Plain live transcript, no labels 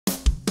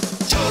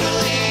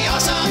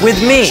with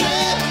me,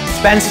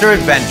 Spencer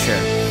Adventure.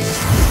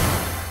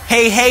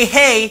 Hey, hey,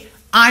 hey,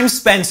 I'm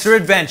Spencer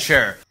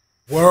Adventure,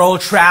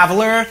 world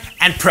traveler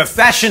and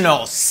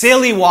professional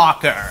silly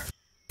walker.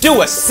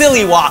 Do a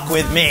silly walk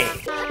with me.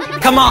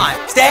 Come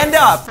on, stand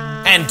up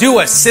and do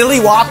a silly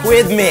walk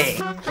with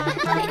me.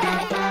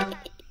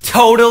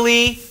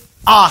 Totally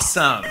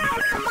awesome.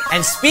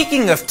 And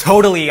speaking of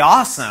totally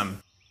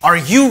awesome, are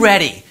you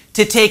ready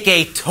to take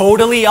a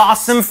totally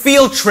awesome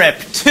field trip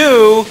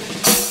to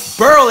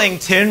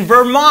Burlington,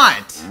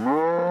 Vermont?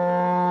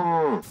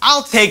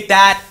 I'll take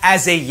that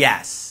as a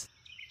yes.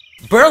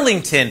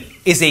 Burlington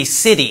is a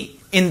city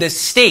in the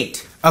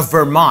state of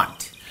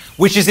Vermont,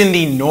 which is in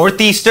the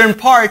northeastern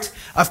part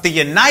of the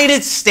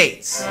United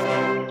States.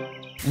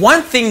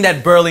 One thing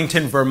that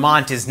Burlington,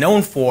 Vermont is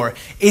known for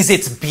is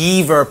its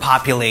beaver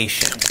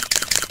population.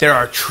 There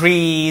are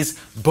trees,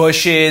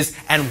 bushes,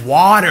 and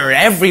water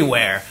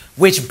everywhere,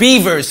 which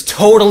beavers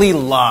totally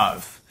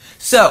love.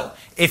 So,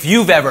 if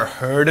you've ever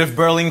heard of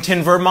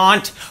Burlington,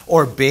 Vermont,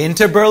 or been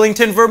to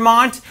Burlington,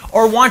 Vermont,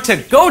 or want to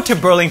go to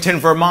Burlington,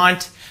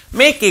 Vermont,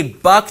 make a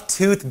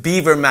buck-toothed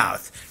beaver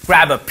mouth.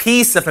 Grab a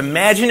piece of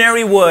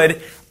imaginary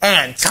wood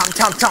and chomp,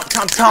 chomp, chomp,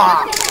 chomp,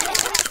 chomp.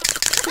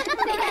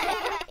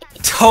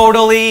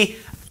 Totally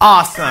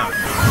awesome.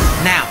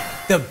 Now,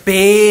 the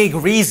big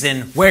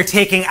reason we're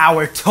taking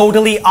our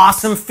totally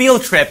awesome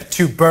field trip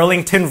to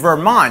Burlington,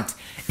 Vermont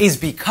is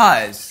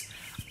because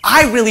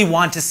I really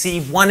want to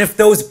see one of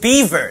those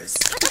beavers.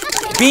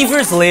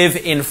 Beavers live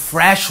in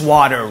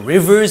freshwater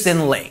rivers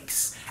and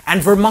lakes,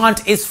 and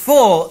Vermont is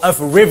full of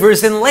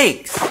rivers and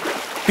lakes.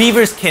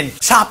 Beavers can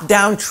chop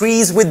down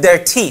trees with their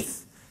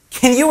teeth.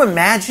 Can you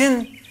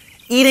imagine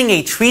eating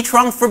a tree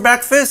trunk for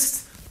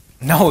breakfast?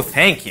 No,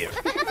 thank you.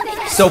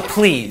 So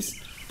please,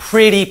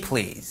 pretty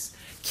please,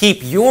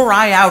 keep your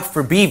eye out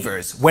for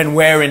beavers when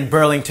we're in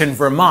Burlington,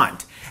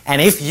 Vermont.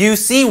 And if you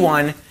see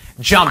one,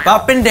 jump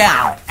up and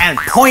down and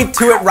point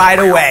to it right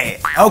away,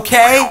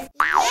 okay?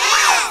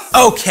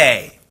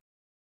 Okay.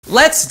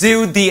 Let's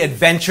do the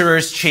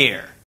adventurer's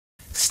cheer.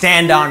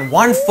 Stand on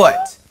one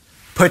foot.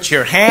 Put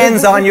your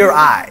hands on your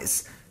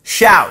eyes.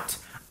 Shout,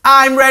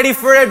 "I'm ready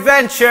for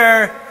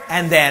adventure,"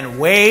 and then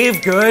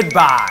wave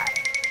goodbye.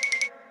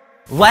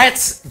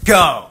 Let's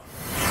go.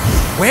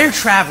 We're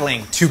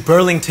traveling to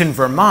Burlington,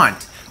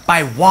 Vermont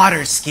by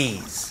water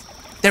skis.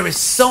 There is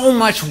so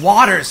much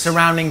water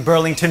surrounding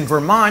Burlington,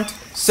 Vermont,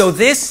 so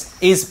this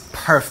is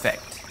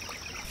perfect.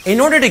 In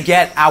order to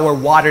get our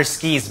water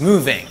skis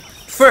moving,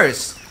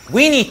 first,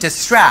 we need to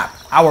strap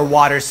our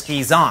water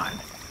skis on.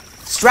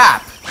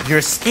 Strap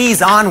your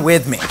skis on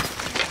with me.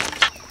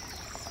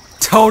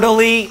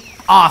 Totally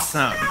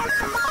awesome.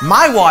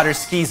 My water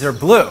skis are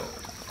blue.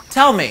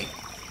 Tell me,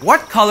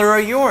 what color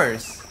are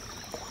yours?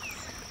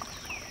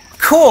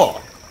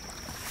 Cool.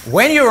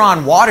 When you're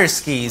on water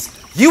skis,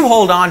 you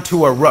hold on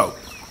to a rope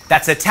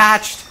that's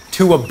attached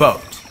to a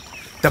boat.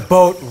 The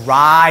boat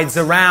rides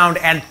around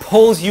and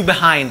pulls you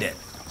behind it.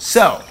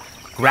 So,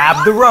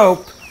 grab the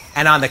rope,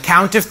 and on the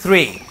count of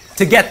 3,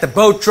 to get the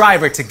boat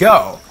driver to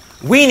go,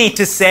 we need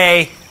to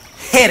say,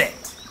 "Hit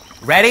it."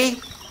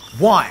 Ready?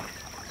 1,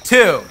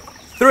 2,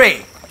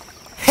 3.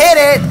 Hit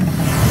it!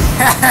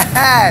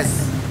 Yes!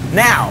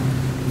 Now,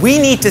 we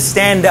need to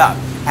stand up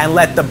and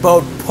let the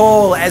boat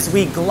pull as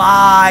we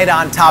glide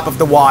on top of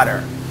the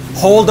water.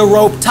 Hold the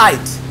rope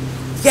tight.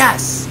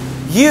 Yes,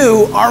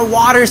 you are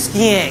water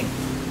skiing.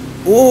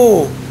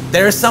 Ooh,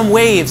 there's some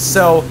waves,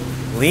 so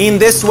lean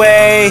this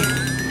way.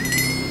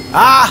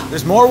 Ah,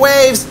 there's more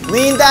waves.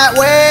 Lean that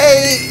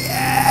way.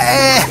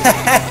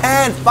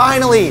 And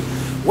finally,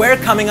 we're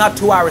coming up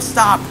to our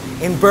stop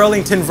in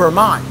Burlington,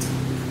 Vermont.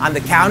 On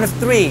the count of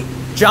 3,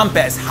 jump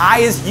as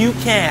high as you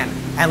can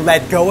and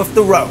let go of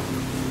the rope.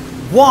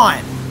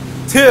 1,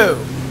 2,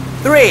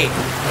 3.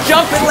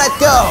 Jump and let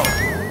go.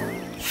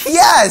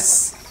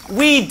 Yes,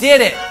 we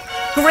did it.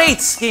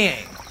 Great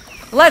skiing.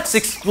 Let's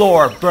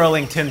explore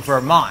Burlington,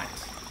 Vermont.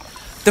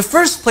 The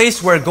first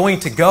place we're going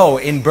to go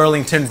in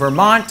Burlington,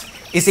 Vermont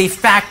is a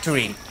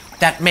factory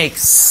that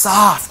makes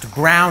soft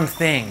brown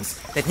things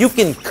that you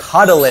can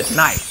cuddle at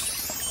night.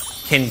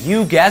 Can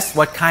you guess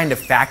what kind of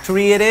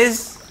factory it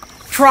is?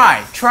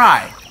 Try.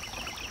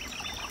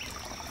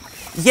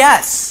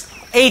 Yes,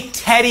 a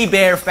teddy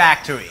bear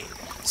factory.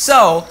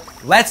 So,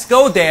 let's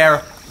go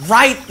there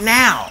right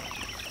now.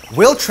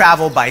 We'll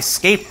travel by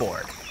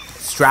skateboard.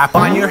 Strap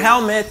on your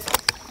helmet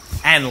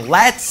and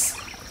let's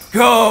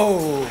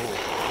go.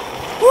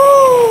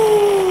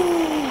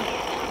 Woo!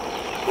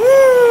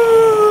 Woo!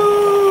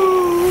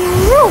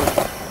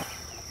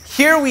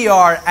 Here we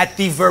are at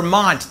the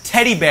Vermont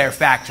Teddy Bear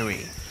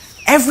Factory.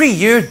 Every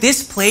year,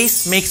 this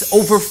place makes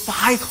over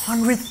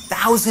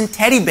 500,000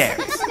 teddy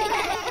bears.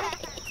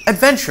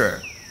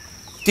 Adventurer,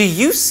 do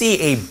you see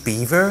a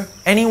beaver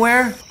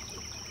anywhere?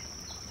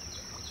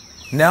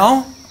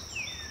 No?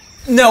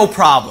 No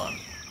problem.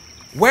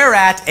 We're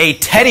at a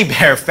teddy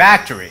bear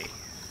factory.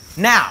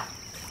 Now,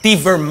 the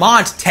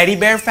Vermont Teddy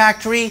Bear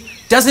Factory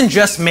doesn't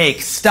just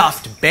make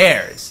stuffed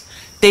bears.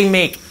 They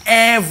make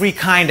every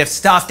kind of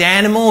stuffed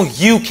animal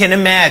you can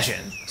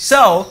imagine.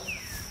 So,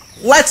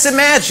 Let's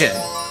imagine.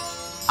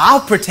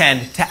 I'll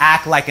pretend to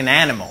act like an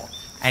animal,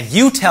 and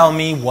you tell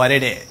me what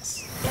it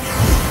is.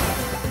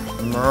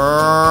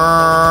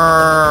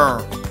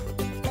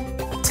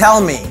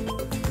 Tell me,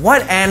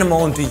 what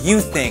animal do you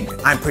think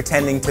I'm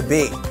pretending to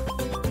be?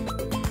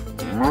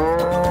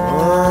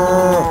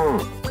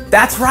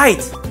 That's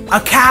right,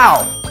 a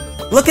cow.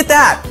 Look at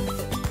that.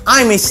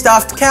 I'm a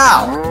stuffed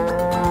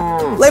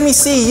cow. Let me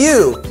see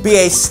you be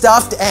a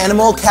stuffed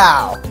animal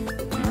cow.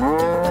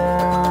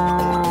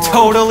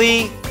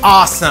 Totally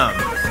awesome.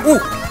 Ooh,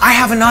 I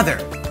have another.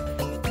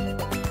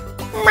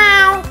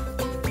 Meow.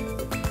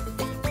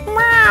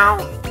 Meow.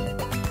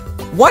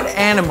 What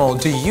animal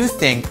do you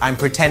think I'm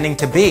pretending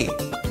to be?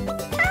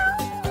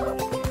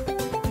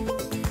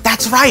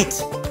 That's right,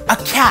 a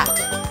cat.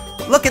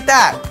 Look at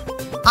that.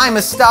 I'm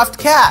a stuffed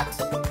cat.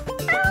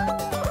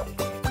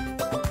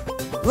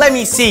 Let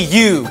me see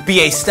you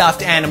be a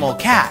stuffed animal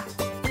cat.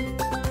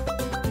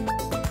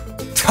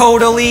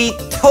 Totally,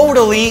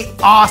 totally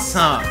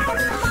awesome.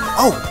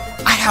 Oh,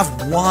 I have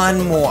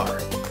one more.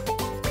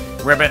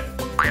 Ribbit.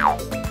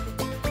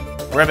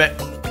 Ribbit.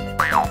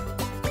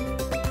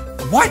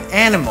 What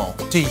animal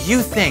do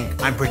you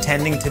think I'm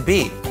pretending to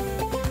be?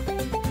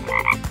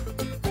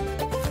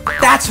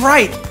 That's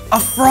right, a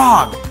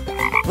frog.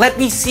 Let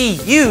me see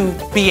you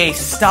be a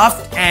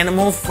stuffed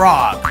animal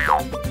frog.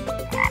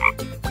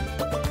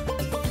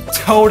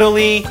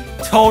 Totally,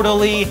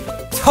 totally,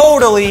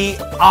 totally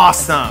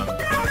awesome.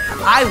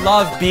 I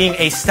love being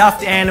a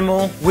stuffed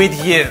animal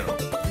with you.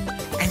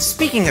 And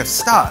speaking of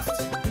stuffed,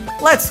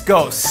 let's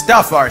go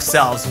stuff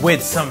ourselves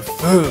with some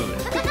food.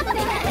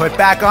 Put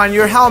back on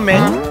your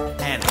helmet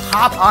and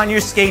hop on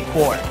your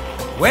skateboard.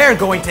 We're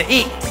going to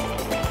eat.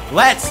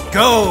 Let's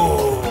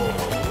go.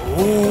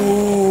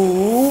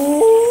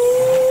 Ooh.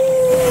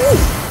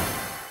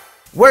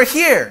 We're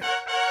here.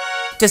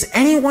 Does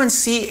anyone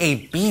see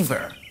a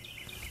beaver?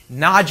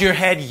 Nod your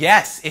head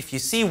yes if you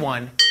see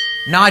one.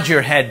 Nod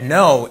your head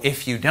no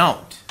if you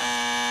don't.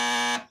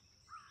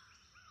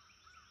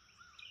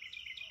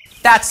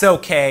 That's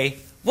okay.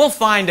 We'll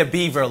find a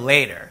beaver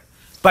later.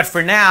 But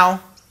for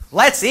now,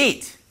 let's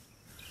eat.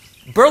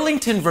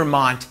 Burlington,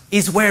 Vermont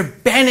is where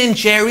Ben &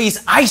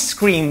 Jerry's ice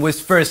cream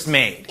was first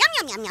made. Yum,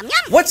 yum, yum, yum,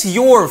 yum. What's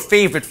your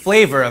favorite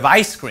flavor of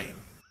ice cream?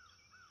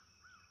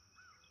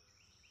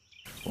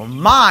 Well,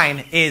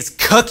 mine is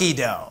cookie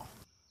dough.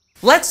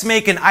 Let's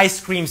make an ice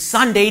cream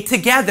sundae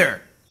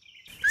together.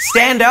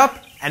 Stand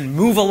up and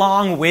move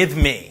along with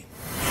me.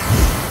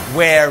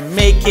 We're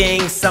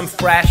making some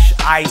fresh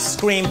ice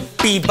cream.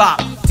 Bebop,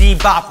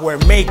 debop, we're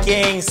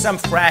making some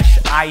fresh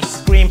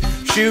ice cream.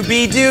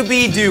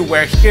 Shooby-dooby-doo,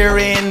 we're here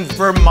in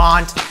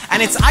Vermont.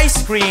 And it's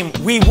ice cream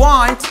we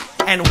want,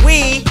 and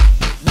we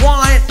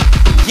want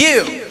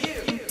you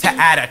to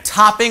add a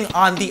topping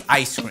on the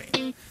ice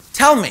cream.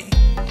 Tell me,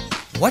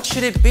 what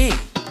should it be?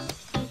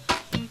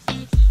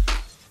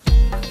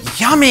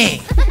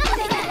 Yummy!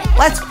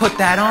 Let's put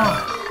that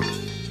on.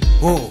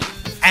 Ooh,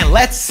 and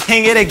let's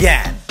sing it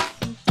again.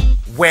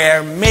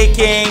 We're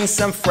making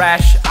some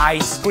fresh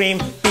ice cream.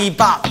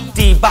 Bebop,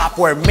 debop,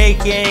 we're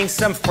making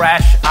some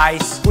fresh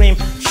ice cream.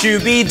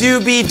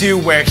 Shooby-dooby-doo,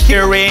 we're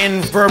here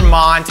in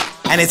Vermont.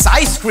 And it's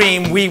ice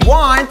cream we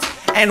want,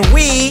 and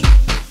we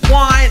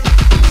want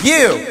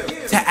you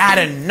to add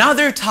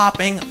another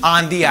topping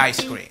on the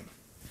ice cream.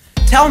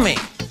 Tell me,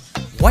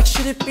 what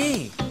should it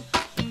be?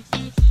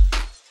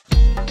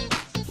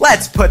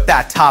 Let's put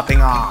that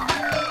topping on.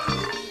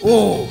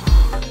 Ooh,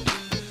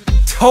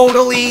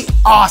 totally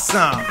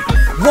awesome.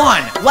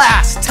 One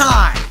last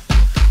time.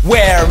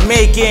 We're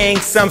making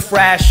some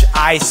fresh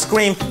ice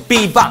cream.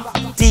 Bebop,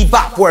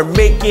 debop, we're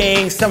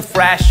making some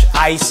fresh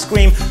ice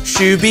cream.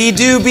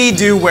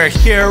 Shooby-dooby-doo, we're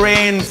here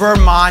in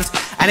Vermont.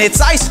 And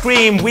it's ice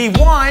cream we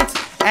want,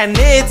 and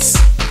it's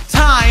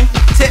time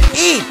to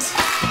eat.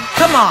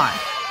 Come on,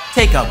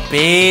 take a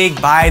big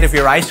bite of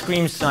your ice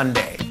cream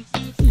sundae.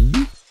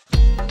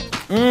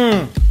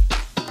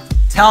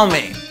 Tell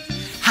me,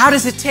 how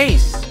does it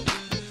taste?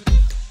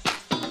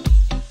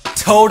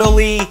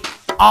 Totally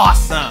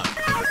awesome.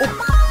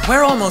 Oh,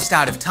 we're almost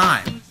out of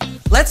time.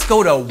 Let's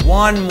go to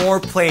one more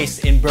place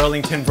in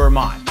Burlington,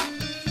 Vermont.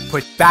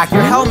 Put back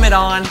your helmet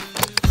on,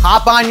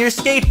 hop on your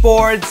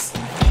skateboards,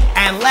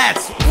 and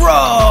let's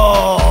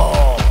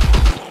roll!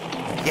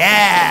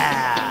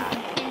 Yeah!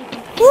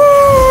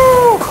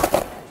 Woo!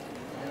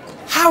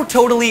 How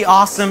totally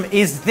awesome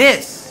is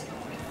this?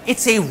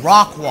 It's a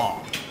rock wall.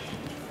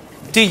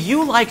 Do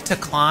you like to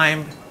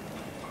climb?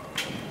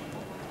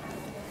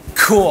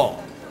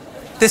 Cool.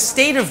 The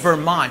state of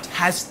Vermont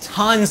has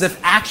tons of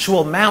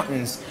actual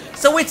mountains,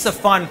 so it's a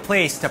fun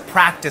place to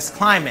practice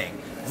climbing,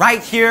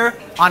 right here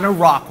on a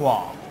rock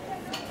wall.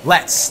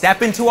 Let's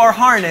step into our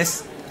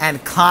harness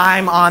and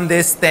climb on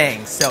this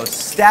thing. So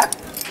step,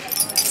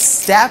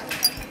 step,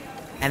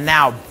 and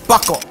now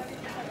buckle.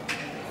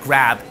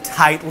 Grab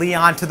tightly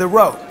onto the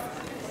rope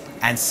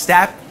and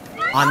step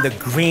on the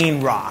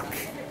green rock.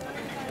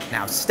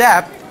 Now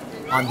step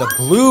on the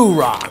blue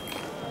rock.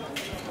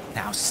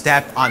 Now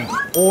step on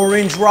the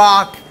orange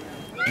rock.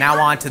 Now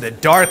onto the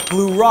dark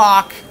blue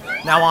rock.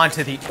 Now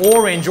onto the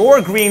orange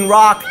or green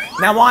rock.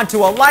 Now onto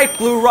a light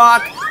blue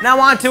rock. Now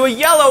onto a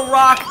yellow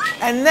rock.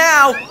 And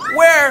now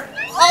we're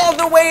all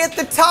the way at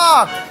the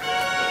top.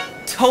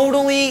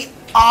 Totally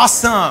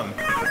awesome.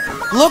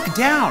 Look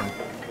down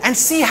and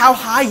see how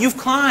high you've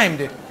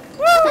climbed.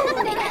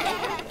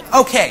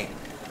 Okay,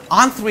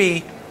 on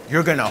 3,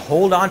 you're gonna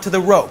hold onto the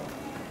rope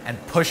and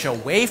push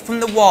away from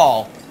the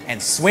wall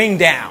and swing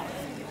down.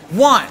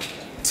 1,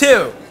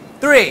 2,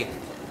 3,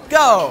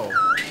 go.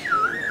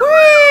 Whee!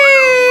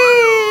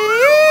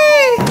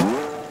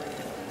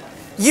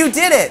 You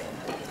did it.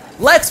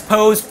 Let's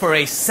pose for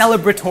a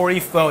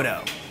celebratory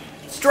photo.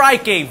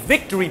 Strike a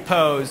victory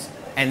pose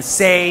and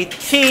say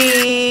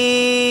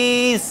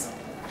cheese.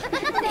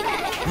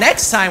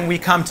 Next time we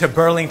come to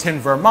Burlington,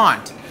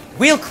 Vermont,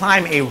 we'll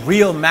climb a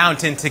real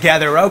mountain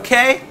together,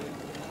 okay?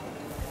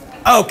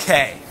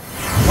 Okay.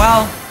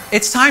 Well,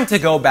 it's time to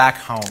go back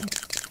home.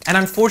 And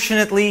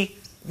unfortunately,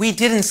 we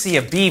didn't see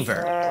a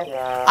beaver.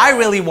 I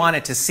really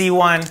wanted to see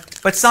one,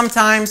 but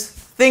sometimes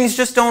things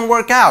just don't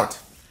work out.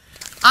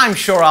 I'm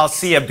sure I'll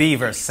see a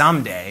beaver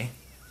someday.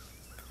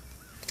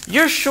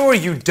 You're sure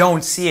you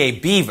don't see a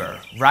beaver,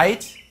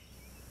 right?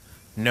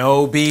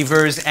 No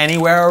beavers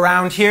anywhere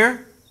around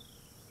here?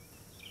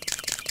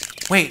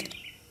 Wait,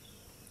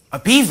 a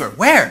beaver,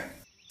 where?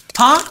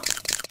 Huh?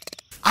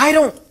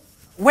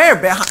 Where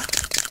behind?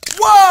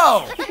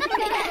 Whoa!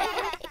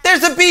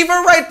 There's a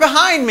beaver right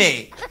behind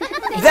me!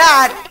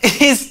 That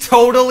is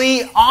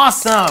totally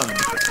awesome!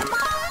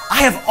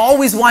 I have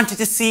always wanted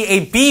to see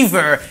a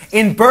beaver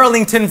in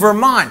Burlington,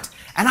 Vermont,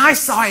 and I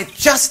saw it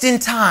just in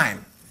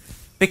time.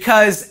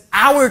 Because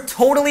our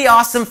totally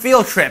awesome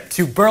field trip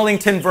to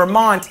Burlington,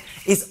 Vermont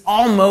is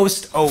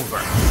almost over.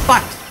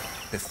 But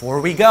before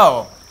we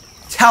go,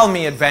 tell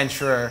me,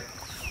 adventurer,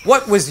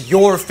 what was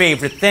your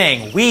favorite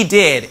thing we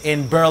did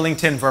in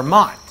Burlington,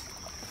 Vermont?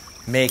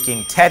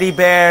 Making teddy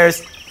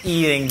bears,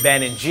 eating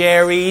Ben and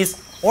Jerry's,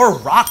 or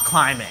rock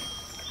climbing?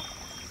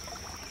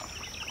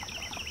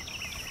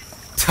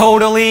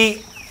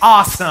 Totally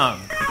awesome!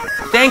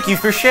 Thank you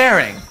for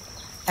sharing.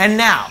 And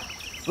now,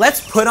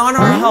 let's put on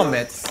our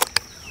helmets,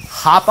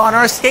 hop on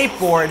our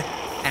skateboard,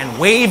 and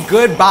wave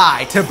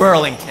goodbye to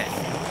Burlington.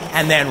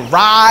 And then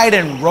ride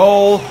and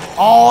roll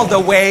all the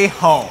way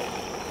home.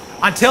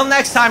 Until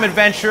next time,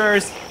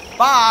 adventurers,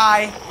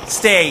 bye!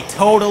 Stay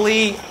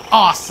totally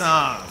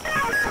awesome!